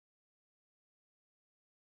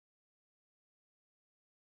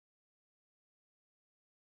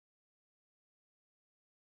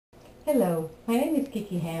Hello, my name is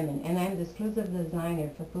Kiki Hammond and I'm the exclusive designer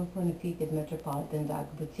for Fufu Fifi Metropolitan Dog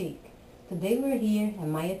Boutique. Today we're here at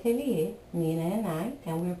my atelier, Nina and I,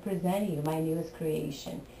 and we're presenting you my newest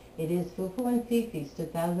creation. It is Fufu Fifi's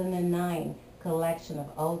 2009 collection of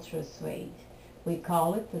Ultra Suede. We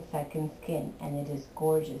call it the second skin and it is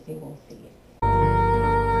gorgeous, you will see it.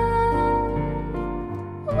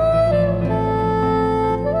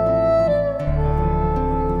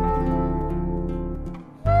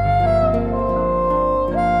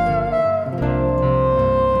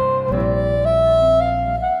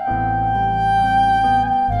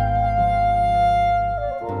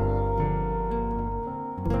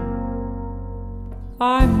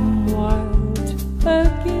 I'm wild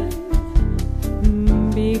again,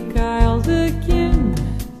 beguiled again,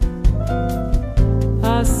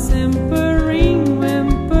 a simple